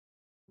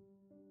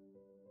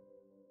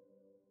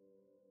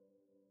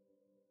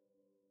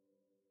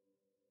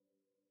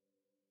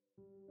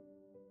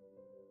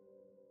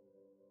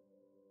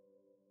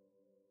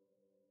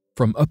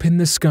From up in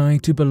the sky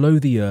to below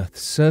the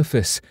Earth's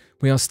surface,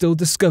 we are still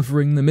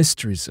discovering the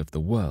mysteries of the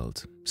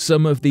world.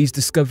 Some of these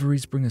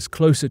discoveries bring us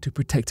closer to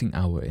protecting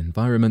our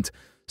environment,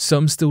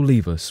 some still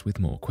leave us with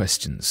more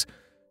questions.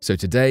 So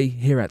today,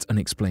 here at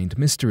Unexplained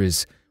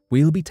Mysteries,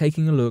 we'll be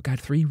taking a look at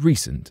 3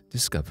 recent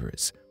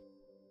discoveries.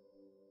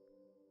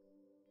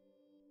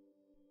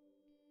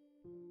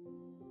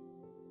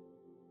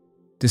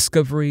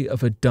 Discovery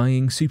of a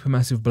dying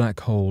supermassive black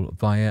hole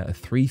via a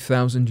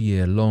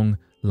 3,000-year-long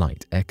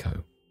light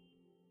echo.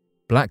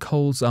 Black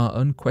holes are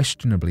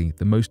unquestionably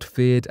the most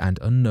feared and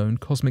unknown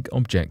cosmic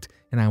object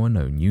in our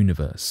known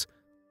universe.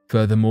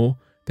 Furthermore,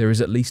 there is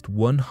at least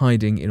one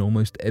hiding in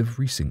almost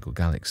every single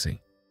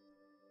galaxy.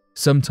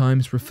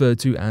 Sometimes referred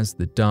to as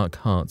the dark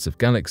hearts of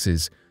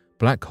galaxies,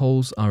 black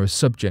holes are a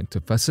subject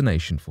of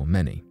fascination for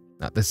many.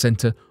 At the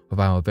center of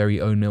our very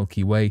own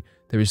Milky Way,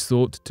 there is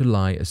thought to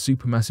lie a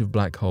supermassive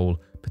black hole,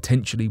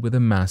 potentially with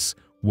a mass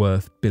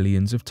worth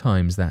billions of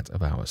times that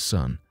of our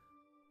Sun.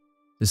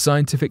 The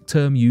scientific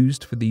term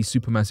used for these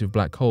supermassive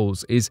black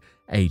holes is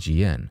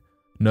AGN,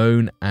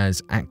 known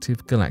as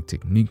active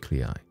galactic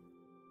nuclei.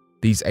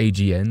 These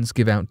AGNs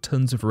give out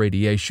tons of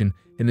radiation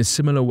in a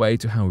similar way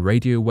to how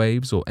radio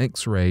waves or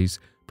X-rays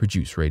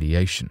produce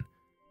radiation.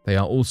 They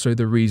are also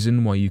the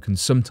reason why you can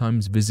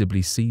sometimes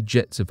visibly see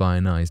jets of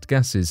ionized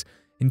gases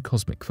in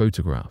cosmic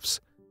photographs.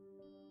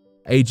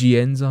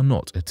 AGNs are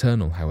not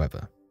eternal,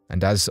 however,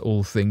 and as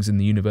all things in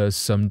the universe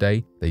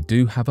someday, they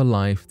do have a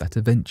life that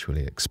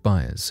eventually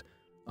expires.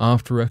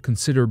 After a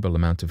considerable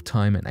amount of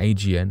time, an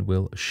AGN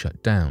will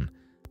shut down,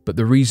 but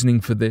the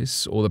reasoning for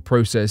this, or the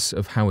process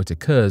of how it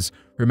occurs,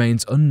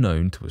 remains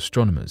unknown to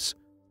astronomers.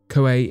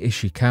 Kohei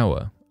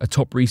Ishikawa, a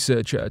top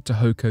researcher at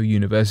Tohoku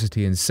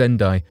University in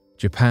Sendai,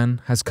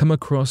 Japan, has come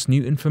across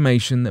new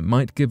information that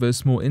might give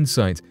us more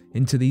insight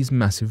into these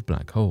massive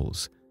black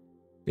holes.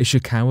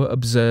 Ishikawa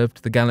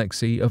observed the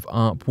galaxy of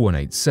ARP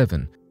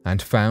 187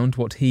 and found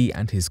what he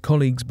and his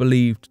colleagues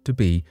believed to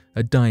be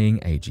a dying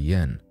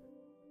AGN.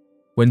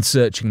 When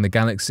searching the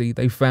galaxy,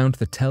 they found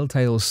the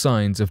telltale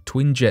signs of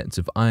twin jets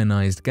of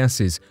ionized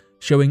gases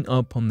showing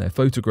up on their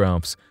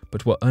photographs,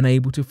 but were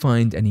unable to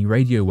find any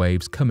radio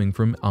waves coming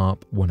from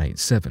ARP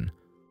 187.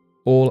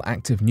 All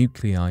active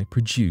nuclei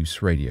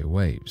produce radio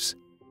waves.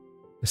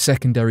 A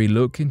secondary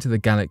look into the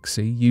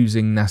galaxy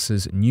using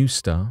NASA's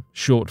NuSTAR,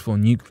 short for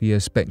Nuclear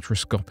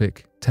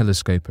Spectroscopic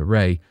Telescope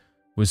Array,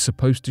 was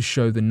supposed to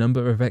show the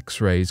number of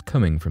X-rays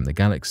coming from the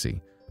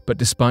galaxy, but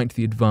despite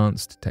the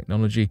advanced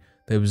technology,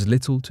 there was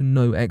little to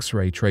no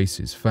X-ray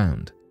traces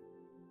found.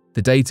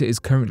 The data is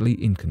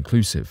currently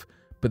inconclusive,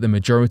 but the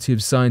majority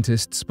of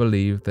scientists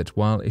believe that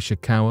while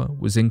Ishikawa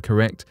was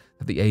incorrect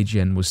that the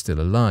AGN was still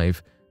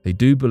alive, they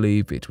do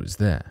believe it was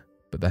there,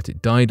 but that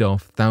it died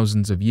off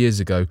thousands of years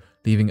ago,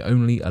 leaving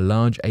only a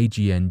large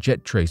AGN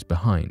jet trace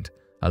behind,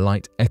 a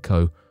light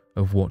echo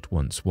of what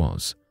once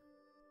was.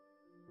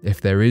 If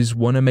there is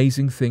one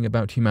amazing thing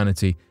about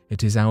humanity,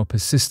 it is our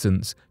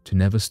persistence to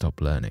never stop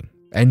learning.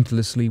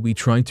 Endlessly, we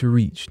try to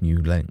reach new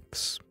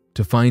lengths,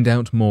 to find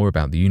out more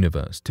about the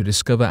universe, to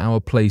discover our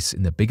place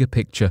in the bigger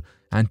picture,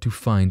 and to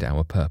find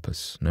our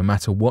purpose. No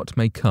matter what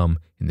may come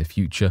in the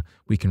future,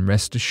 we can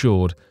rest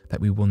assured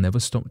that we will never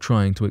stop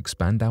trying to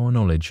expand our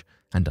knowledge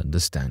and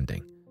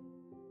understanding.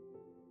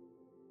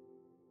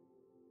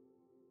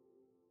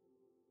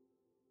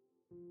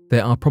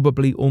 There are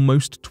probably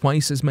almost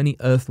twice as many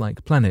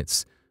Earth-like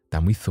planets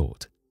than we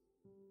thought.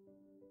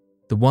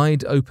 The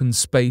wide open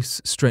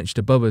space stretched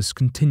above us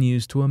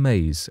continues to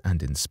amaze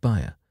and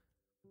inspire.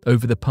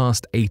 Over the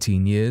past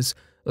 18 years,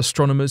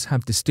 astronomers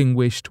have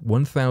distinguished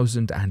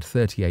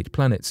 1,038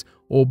 planets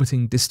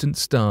orbiting distant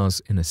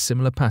stars in a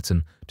similar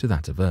pattern to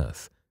that of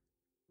Earth.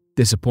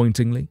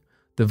 Disappointingly,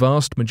 the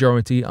vast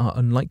majority are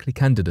unlikely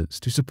candidates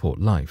to support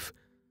life.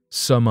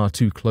 Some are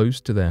too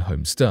close to their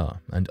home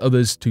star, and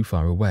others too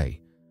far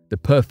away. The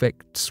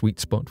perfect sweet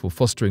spot for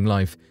fostering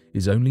life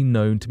is only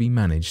known to be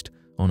managed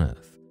on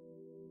Earth.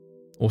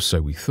 Or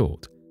so we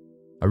thought.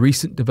 A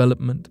recent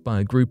development by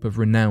a group of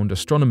renowned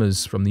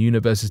astronomers from the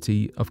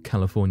University of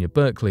California,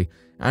 Berkeley,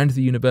 and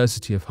the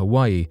University of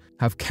Hawaii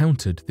have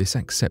countered this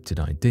accepted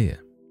idea.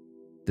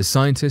 The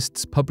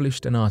scientists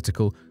published an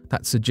article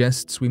that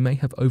suggests we may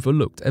have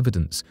overlooked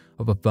evidence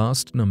of a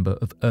vast number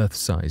of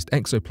Earth-sized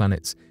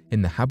exoplanets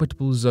in the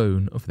habitable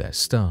zone of their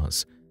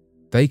stars.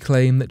 They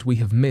claim that we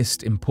have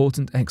missed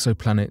important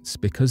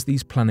exoplanets because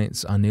these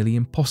planets are nearly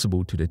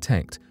impossible to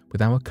detect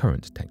with our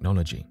current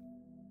technology.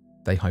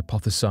 They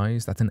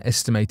hypothesize that an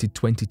estimated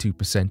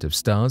 22% of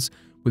stars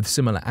with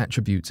similar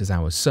attributes as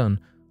our Sun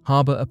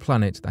harbor a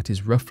planet that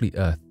is roughly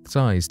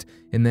Earth-sized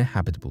in their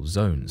habitable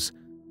zones.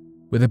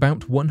 With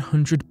about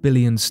 100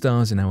 billion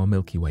stars in our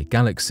Milky Way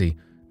galaxy,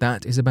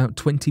 that is about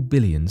 20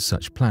 billion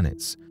such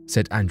planets,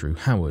 said Andrew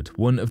Howard,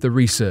 one of the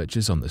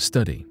researchers on the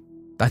study.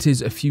 That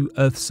is a few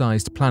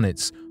Earth-sized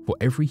planets for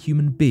every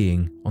human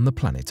being on the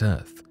planet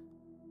Earth.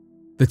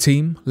 The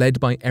team, led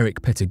by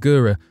Eric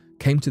Pettigura,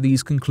 came to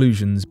these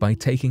conclusions by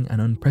taking an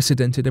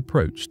unprecedented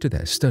approach to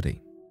their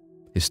study.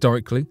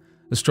 Historically,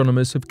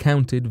 astronomers have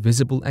counted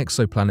visible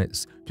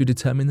exoplanets to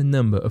determine the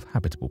number of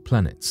habitable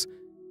planets.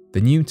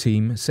 The new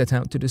team set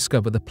out to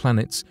discover the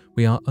planets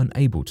we are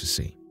unable to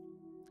see.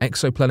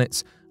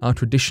 Exoplanets are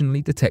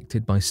traditionally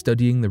detected by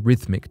studying the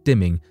rhythmic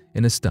dimming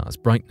in a star's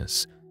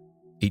brightness.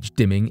 Each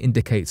dimming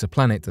indicates a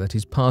planet that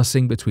is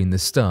passing between the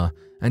star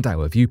and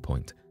our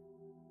viewpoint.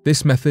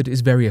 This method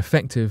is very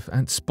effective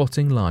at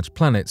spotting large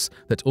planets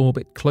that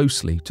orbit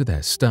closely to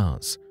their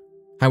stars.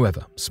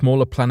 However,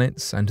 smaller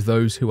planets and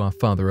those who are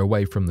farther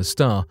away from the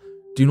star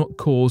do not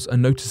cause a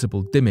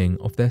noticeable dimming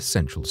of their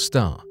central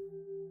star.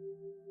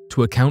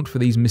 To account for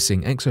these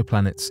missing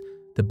exoplanets,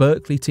 the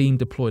Berkeley team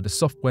deployed a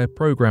software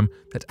program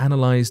that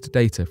analyzed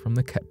data from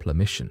the Kepler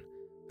mission,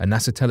 a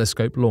NASA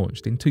telescope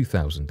launched in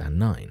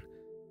 2009.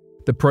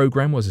 The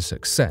program was a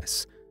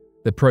success.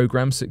 The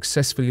program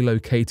successfully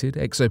located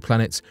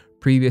exoplanets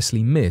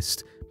previously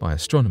missed by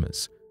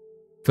astronomers.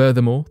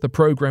 Furthermore, the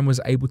program was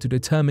able to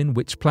determine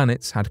which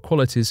planets had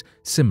qualities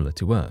similar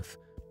to Earth,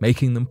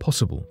 making them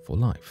possible for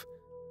life.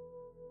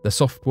 The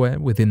software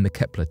within the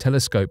Kepler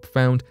telescope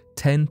found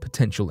 10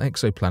 potential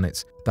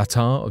exoplanets that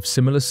are of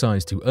similar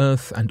size to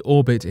Earth and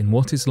orbit in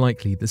what is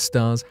likely the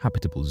star's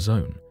habitable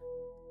zone.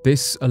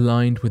 This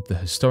aligned with the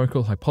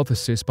historical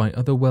hypothesis by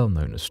other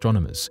well-known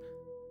astronomers.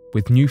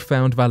 With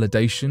newfound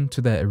validation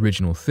to their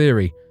original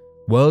theory,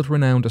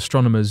 world-renowned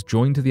astronomers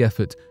joined the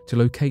effort to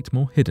locate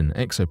more hidden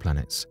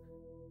exoplanets.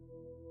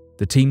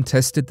 The team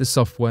tested the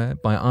software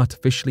by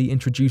artificially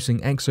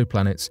introducing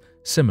exoplanets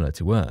similar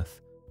to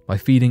Earth, by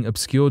feeding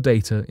obscure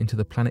data into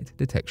the planet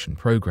detection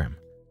program.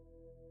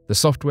 The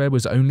software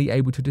was only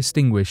able to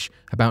distinguish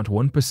about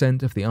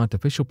 1% of the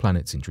artificial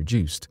planets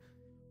introduced,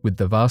 with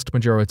the vast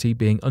majority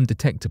being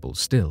undetectable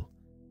still.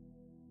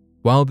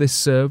 While this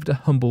served a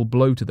humble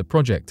blow to the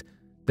project,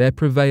 there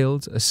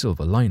prevailed a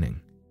silver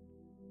lining.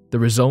 The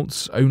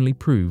results only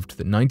proved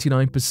that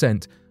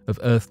 99% of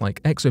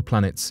Earth-like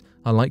exoplanets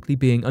are likely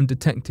being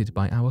undetected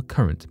by our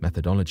current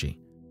methodology.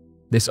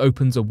 This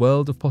opens a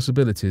world of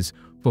possibilities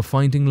for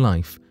finding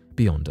life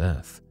beyond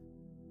Earth.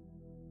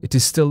 It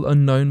is still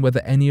unknown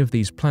whether any of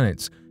these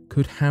planets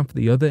could have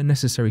the other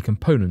necessary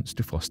components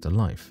to foster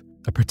life: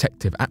 a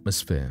protective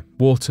atmosphere,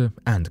 water,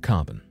 and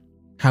carbon.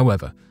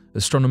 However,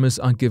 astronomers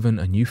are given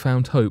a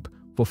newfound hope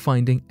for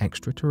finding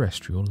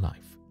extraterrestrial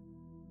life.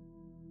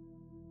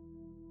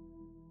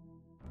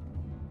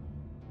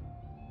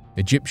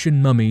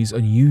 Egyptian mummy's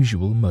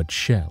unusual mud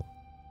shell.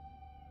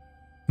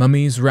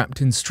 Mummies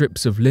wrapped in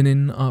strips of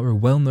linen are a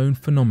well-known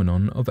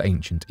phenomenon of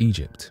ancient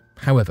Egypt.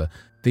 However,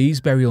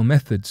 these burial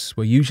methods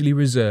were usually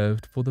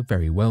reserved for the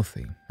very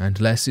wealthy, and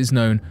less is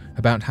known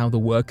about how the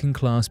working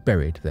class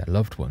buried their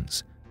loved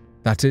ones.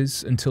 That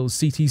is, until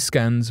CT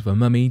scans of a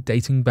mummy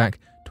dating back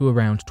to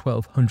around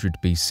 1200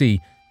 BC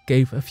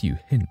gave a few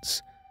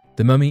hints.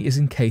 The mummy is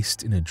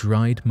encased in a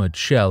dried mud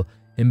shell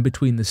in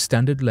between the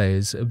standard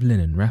layers of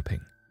linen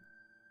wrapping.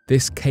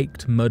 This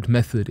caked mud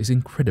method is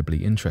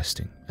incredibly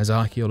interesting, as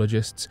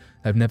archaeologists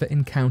have never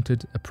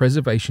encountered a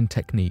preservation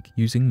technique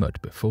using mud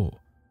before.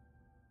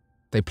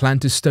 They plan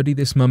to study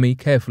this mummy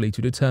carefully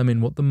to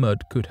determine what the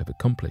mud could have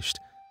accomplished,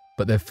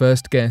 but their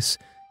first guess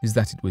is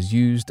that it was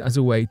used as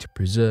a way to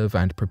preserve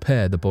and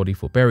prepare the body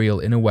for burial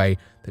in a way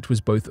that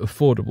was both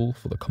affordable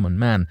for the common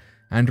man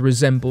and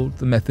resembled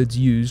the methods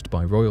used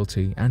by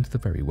royalty and the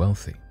very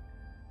wealthy.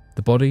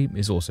 The body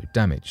is also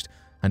damaged,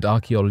 and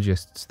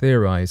archaeologists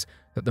theorize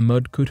that the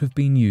mud could have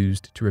been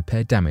used to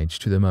repair damage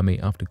to the mummy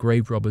after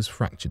grave robbers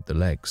fractured the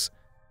legs.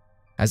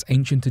 As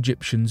ancient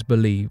Egyptians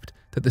believed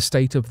that the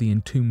state of the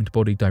entombed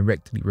body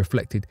directly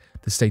reflected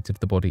the state of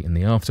the body in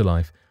the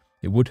afterlife,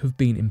 it would have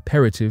been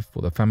imperative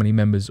for the family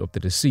members of the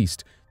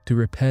deceased to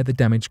repair the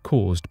damage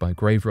caused by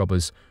grave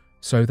robbers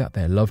so that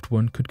their loved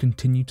one could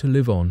continue to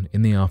live on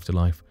in the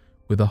afterlife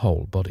with a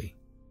whole body.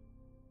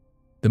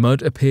 The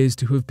mud appears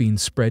to have been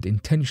spread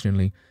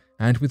intentionally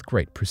and with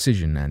great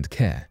precision and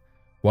care.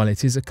 While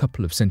it is a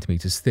couple of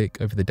centimeters thick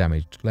over the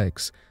damaged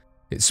legs,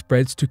 it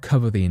spreads to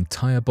cover the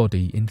entire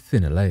body in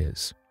thinner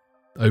layers.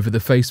 Over the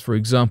face, for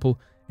example,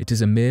 it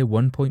is a mere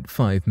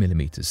 1.5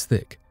 millimeters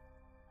thick.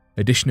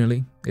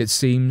 Additionally, it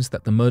seems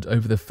that the mud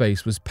over the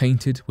face was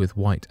painted with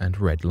white and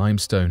red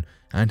limestone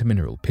and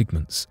mineral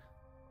pigments.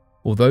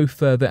 Although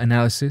further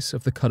analysis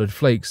of the colored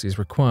flakes is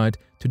required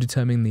to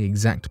determine the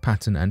exact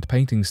pattern and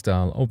painting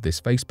style of this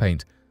face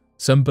paint,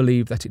 some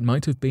believe that it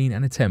might have been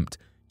an attempt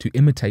to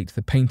imitate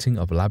the painting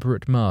of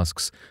elaborate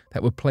masks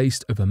that were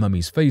placed over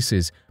mummies'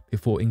 faces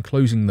before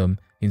enclosing them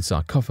in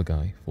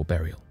sarcophagi for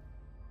burial.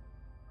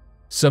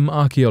 Some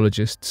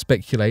archaeologists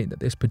speculate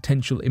that this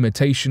potential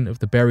imitation of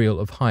the burial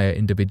of higher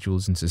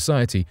individuals in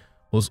society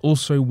was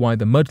also why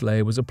the mud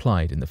layer was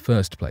applied in the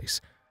first place,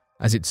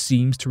 as it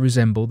seems to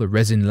resemble the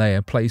resin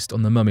layer placed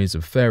on the mummies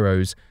of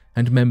pharaohs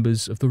and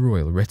members of the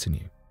royal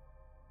retinue.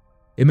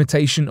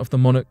 Imitation of the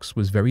monarchs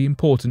was very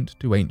important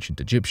to ancient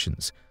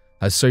Egyptians,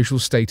 as social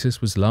status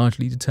was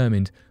largely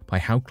determined by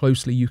how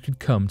closely you could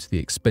come to the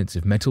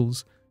expensive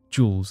metals,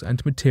 jewels,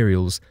 and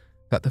materials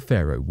that the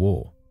pharaoh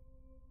wore.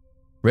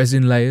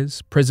 Resin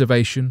layers,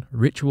 preservation,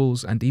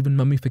 rituals, and even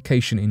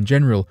mummification in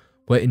general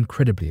were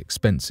incredibly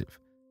expensive,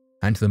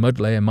 and the mud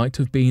layer might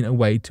have been a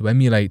way to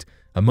emulate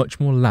a much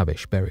more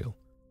lavish burial.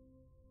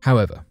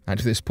 However, at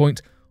this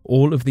point,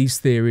 all of these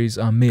theories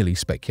are merely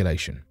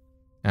speculation,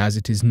 as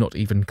it is not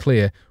even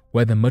clear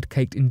where the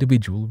mud-caked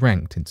individual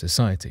ranked in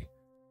society.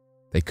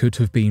 They could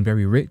have been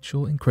very rich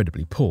or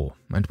incredibly poor,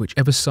 and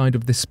whichever side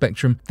of this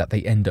spectrum that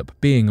they end up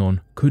being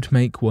on could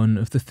make one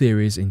of the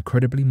theories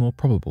incredibly more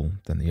probable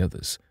than the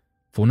others.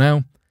 For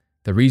now,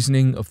 the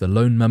reasoning of the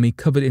lone mummy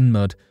covered in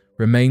mud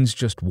remains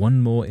just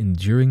one more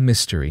enduring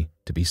mystery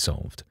to be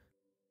solved.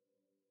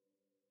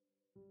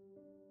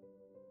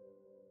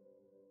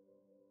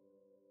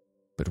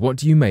 But what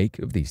do you make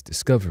of these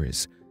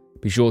discoveries?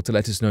 Be sure to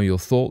let us know your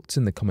thoughts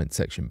in the comment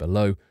section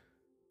below.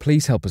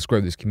 Please help us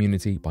grow this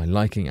community by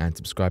liking and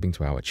subscribing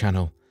to our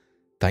channel.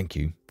 Thank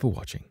you for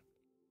watching.